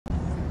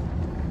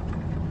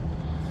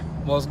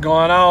What's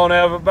going on,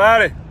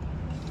 everybody?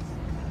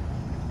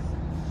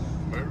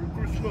 Merry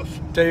Christmas.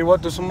 Tell you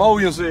what the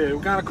Samoans said.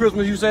 What kind of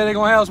Christmas you say they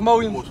gonna have,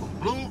 Samoans? For some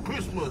blue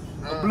Christmas.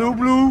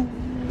 Blue.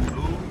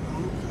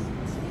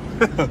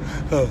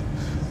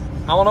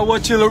 I don't know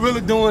what Chilla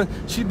really doing.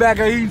 She back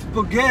there eating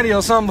spaghetti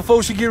or something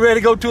before she get ready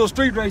to go to a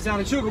street race out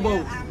in Sugar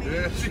Bowl.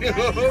 Yeah, she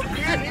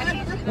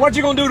okay. What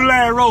you gonna do to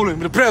Larry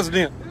Rowland, the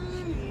president?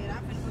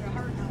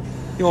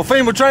 You gonna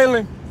FEMA trail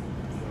him?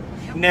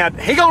 Now,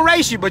 he gonna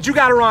race you, but you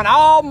gotta run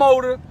all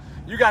motor.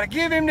 You gotta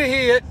give him the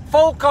hit,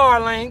 4 car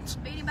lengths.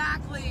 Beat him by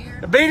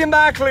clear. Beat him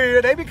by clear.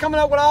 They be coming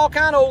up with all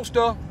kind of old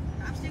stuff.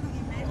 I'm still gonna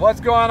get mad. What's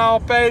going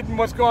on, Peyton?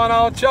 What's going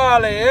on,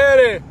 Charlie?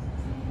 Eddie?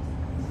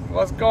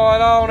 What's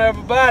going on,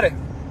 everybody?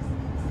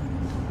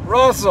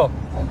 Russell,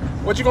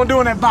 what you gonna do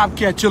in that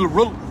Bobcat, Chilla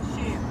Ruler?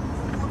 Shit.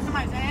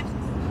 Somebody's ass.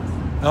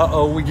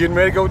 Uh-oh, we getting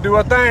ready to go do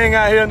our thing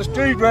out here in the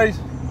street race.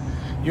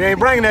 You ain't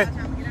bringing that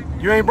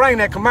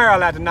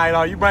Camaro out tonight,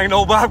 are you? Bringing the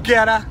old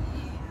Bobcat out?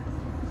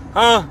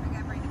 Huh? I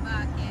gotta bring the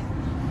Bobcat.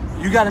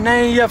 You got a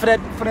name yet for that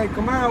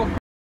Camaro?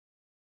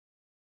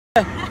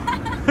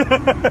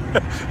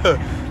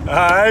 All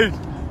right,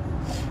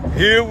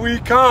 here we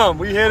come.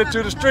 We headed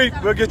to the street.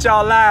 We'll get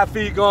y'all live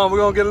feed going. We're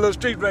gonna get a little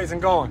street racing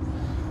going.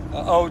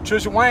 Uh-oh,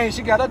 Trisha Wayne,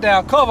 she got her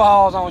down cover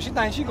hauls on. She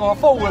thinks she going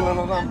 4-wheeling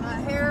or something. Got my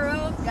hair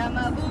up, got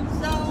my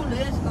boots on,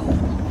 let's go.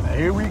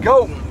 Here we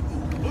go.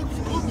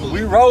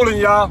 We rolling,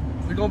 y'all.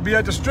 We're gonna be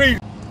at the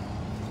street.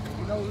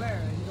 You know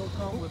Larry, he gonna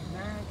come with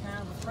 9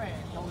 kinds of trash.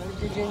 Don't let him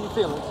get you in your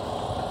feelings.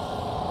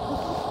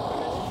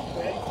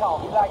 Let him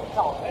talk. He like to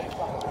talk. Let him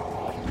talk.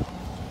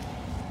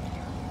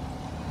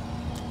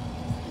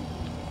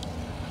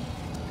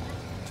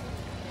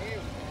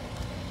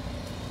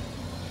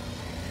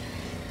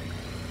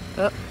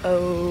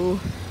 Uh-oh.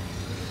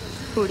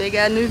 Who they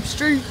got in the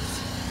streets?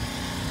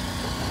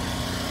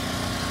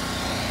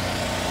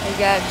 They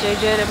got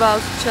JJ the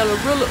Boss, Chilla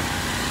Ruler.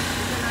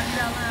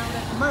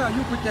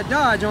 You put that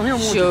Dodge on him,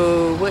 won't you?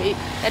 Sure, well,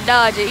 that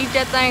Dodge, eat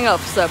that thing up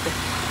for supper.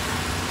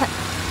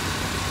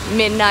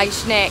 Midnight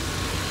snack.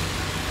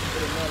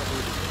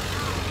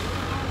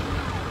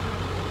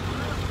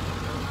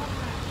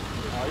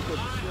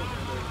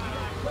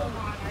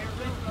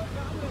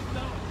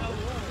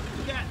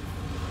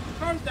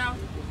 First down.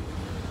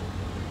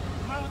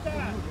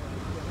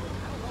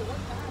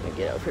 Let me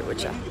get over here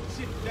with y'all.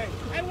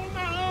 Hey, where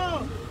my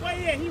where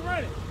he at? He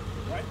running.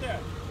 Right there.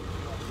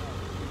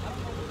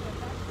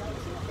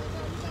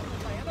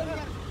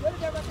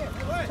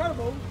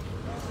 Turbo.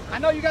 I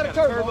know you got a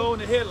turbo. Turbo in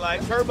the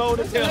headlight. Turbo in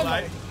the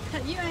taillight.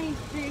 You ain't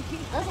freaky.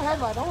 That's a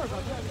headlight. Don't worry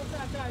about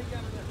that.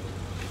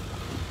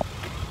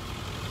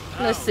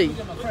 Let's see.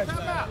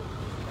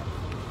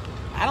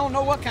 I don't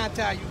know what kind of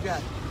tire you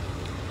got.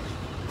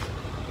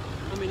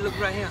 Let me look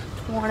right here.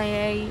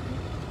 28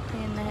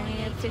 and a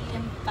half,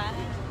 55.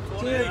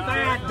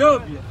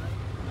 10.5W.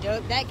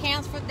 That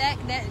counts for that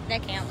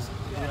counts.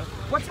 Yeah.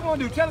 What you want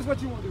to do? Tell us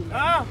what you want to do.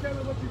 Ah. Tell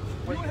us what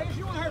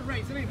you want her to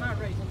race. It ain't my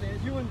race. I'm saying.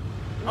 You and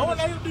I want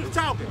to let him do the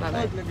talking.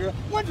 ugly girl.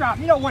 One drop.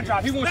 You know one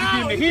drop. He wants you to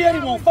give him the hit.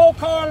 He wants 4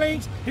 car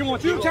lengths. He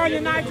wants you to turn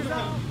your nitrous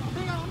on.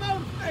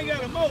 I ain't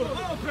got a motor. I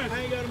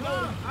ain't got a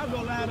motor. I'll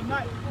go live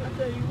tonight. I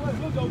tell you what,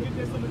 we'll go get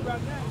this on the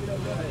ground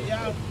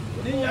now.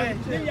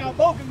 Then y'all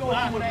both can go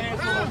out with an ass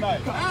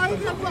tonight.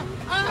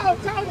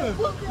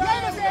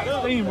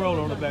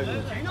 Steamroller on the back of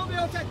it. Ain't no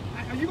bill take.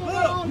 Are you going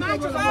to on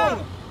nitrous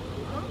on?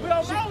 We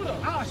on motor.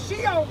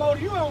 She on motor.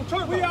 You on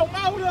turbo. We on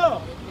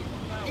motor.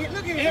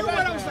 Look at here's what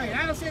I'm saying.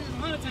 I done said this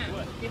 100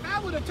 times. If I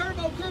was a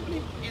turbo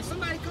company and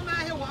somebody come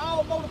out here with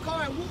all motor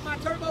car and whoop my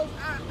turbos,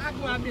 I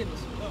go out of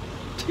business.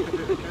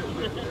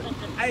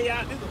 Hey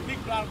y'all, this is a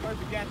big block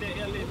versus goddamn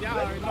LS. Y'all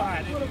already know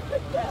how this is.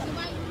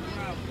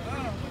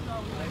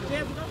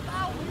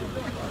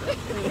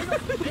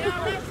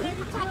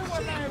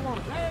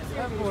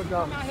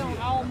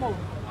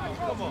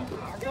 Come on.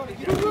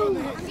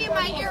 Get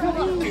my ear Come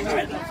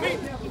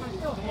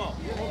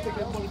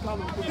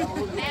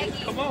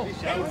on.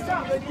 What's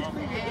up?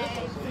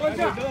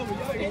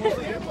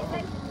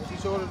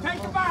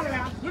 Take the bottle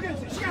out. Look at it.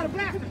 She got a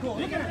blaster cord.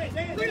 Look at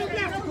that. Look at the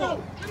blaster cord.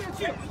 Look at the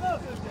chips.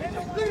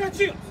 Look at the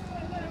chips.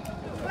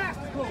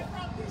 Blaster cord.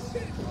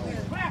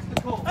 Blaster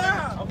cord.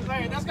 I'm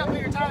saying, that's got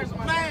bigger tires on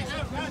my man.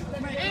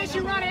 And she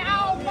running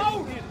all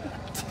motor.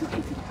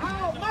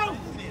 All motor.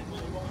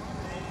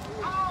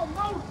 All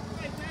motor.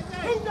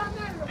 Who done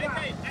that?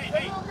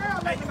 Hey, little girl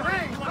making the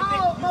rain. You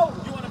All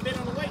motor. want to bet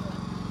on the weight?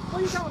 What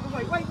are you talking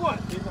about? Weight what?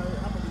 How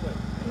much you weigh?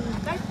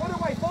 What do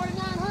you weigh?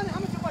 4,900? How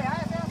much you weigh?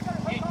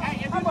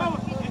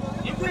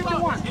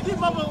 If this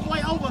mother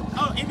weigh over,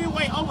 if it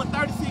weigh over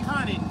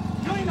 3,600,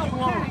 You ain't no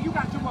mechanic. You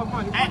got too much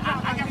money. I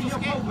got some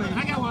scale.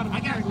 I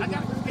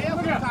got some scale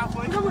on top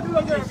for you. Look what the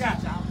little girl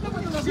got. Look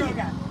what the little girl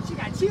got. She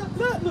got chips.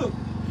 Look.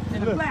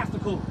 And the blaster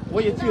cord.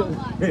 Where your chips?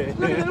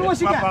 Look at what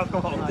she got.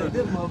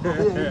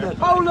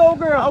 Oh, little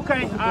girl.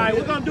 Okay, all right,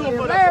 we're gonna do it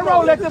for the Larry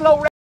Rowe let the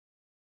low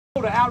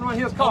to outrun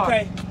his car.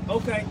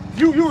 Okay.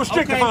 You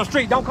restricted from the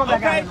street. Don't come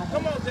back out here.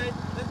 Come on, Jay.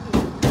 Let's do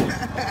it.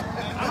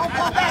 Don't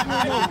come back no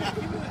more.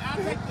 I'll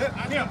take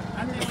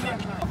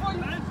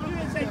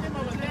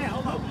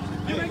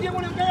You gonna get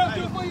one of them girls to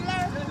it before you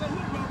learn?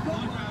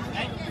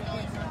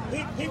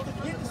 Hit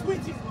the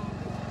switches.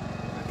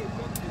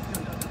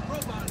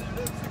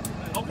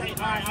 Okay,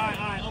 all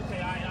right.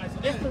 Okay, all right. So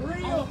that's the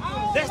real.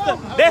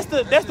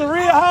 That's the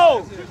real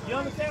hole. You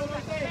understand what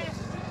I'm saying?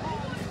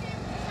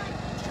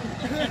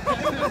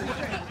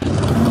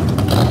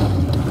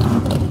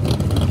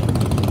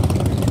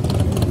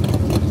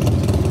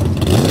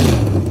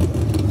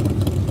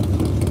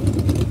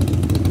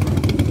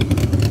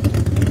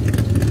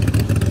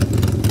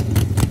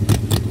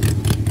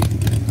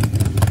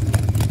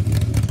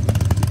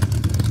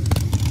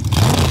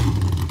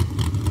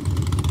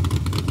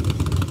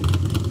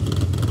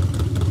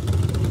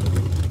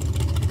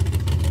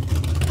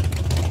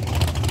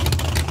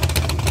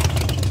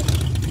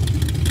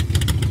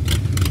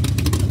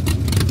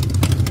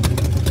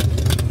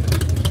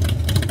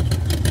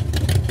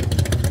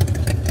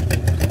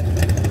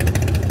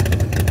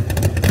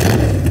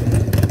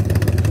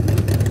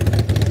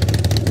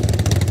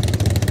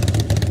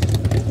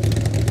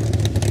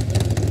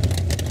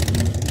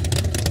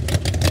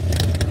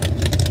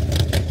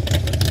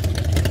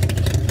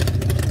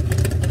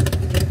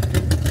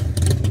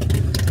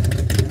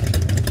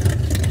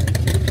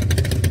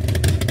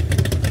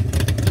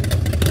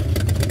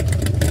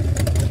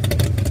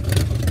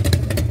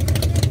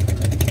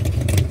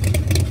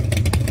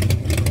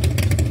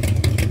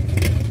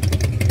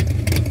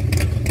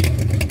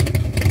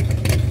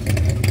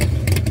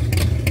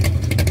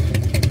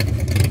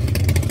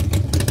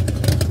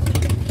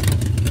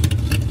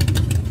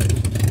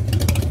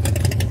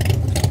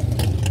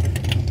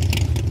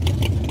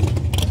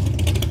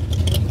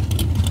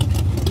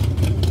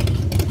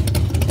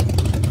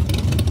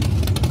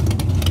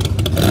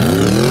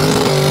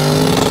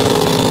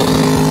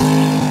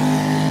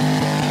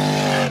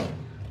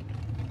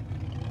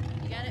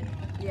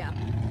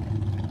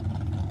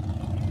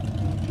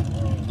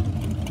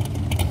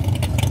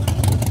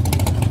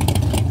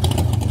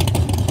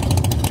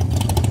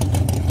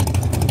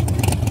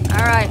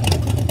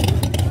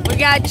 We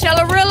got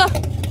Chillarilla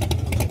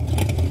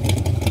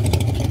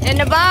and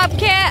the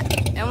Bobcat,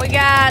 and we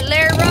got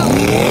Larry Rowe.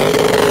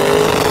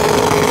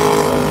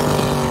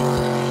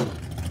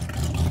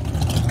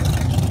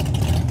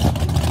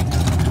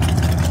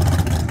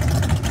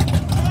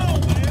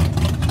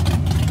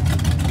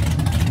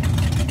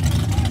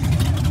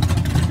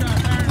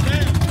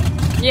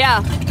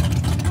 Yeah.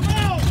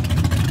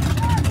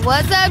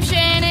 What's up,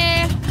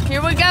 Shannon?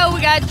 Here we go.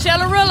 We got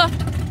Chillarilla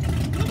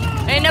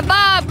and the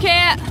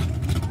Bobcat.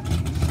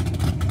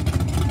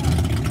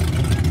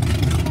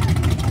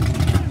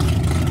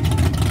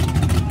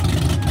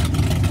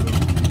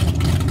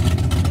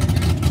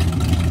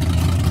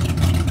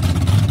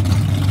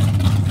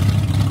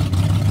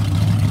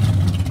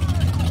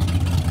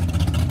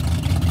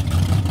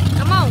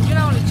 Come on, get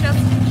on it, Chelsea.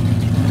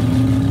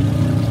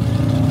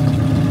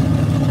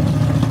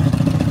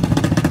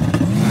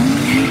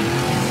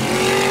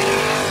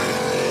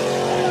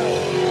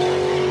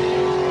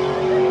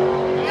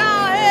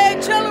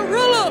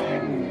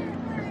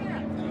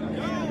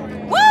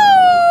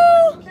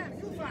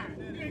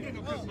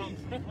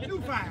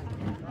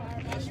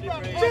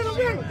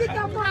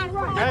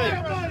 Hey,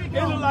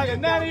 it look like a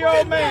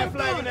 90-year-old man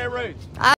flagging that race.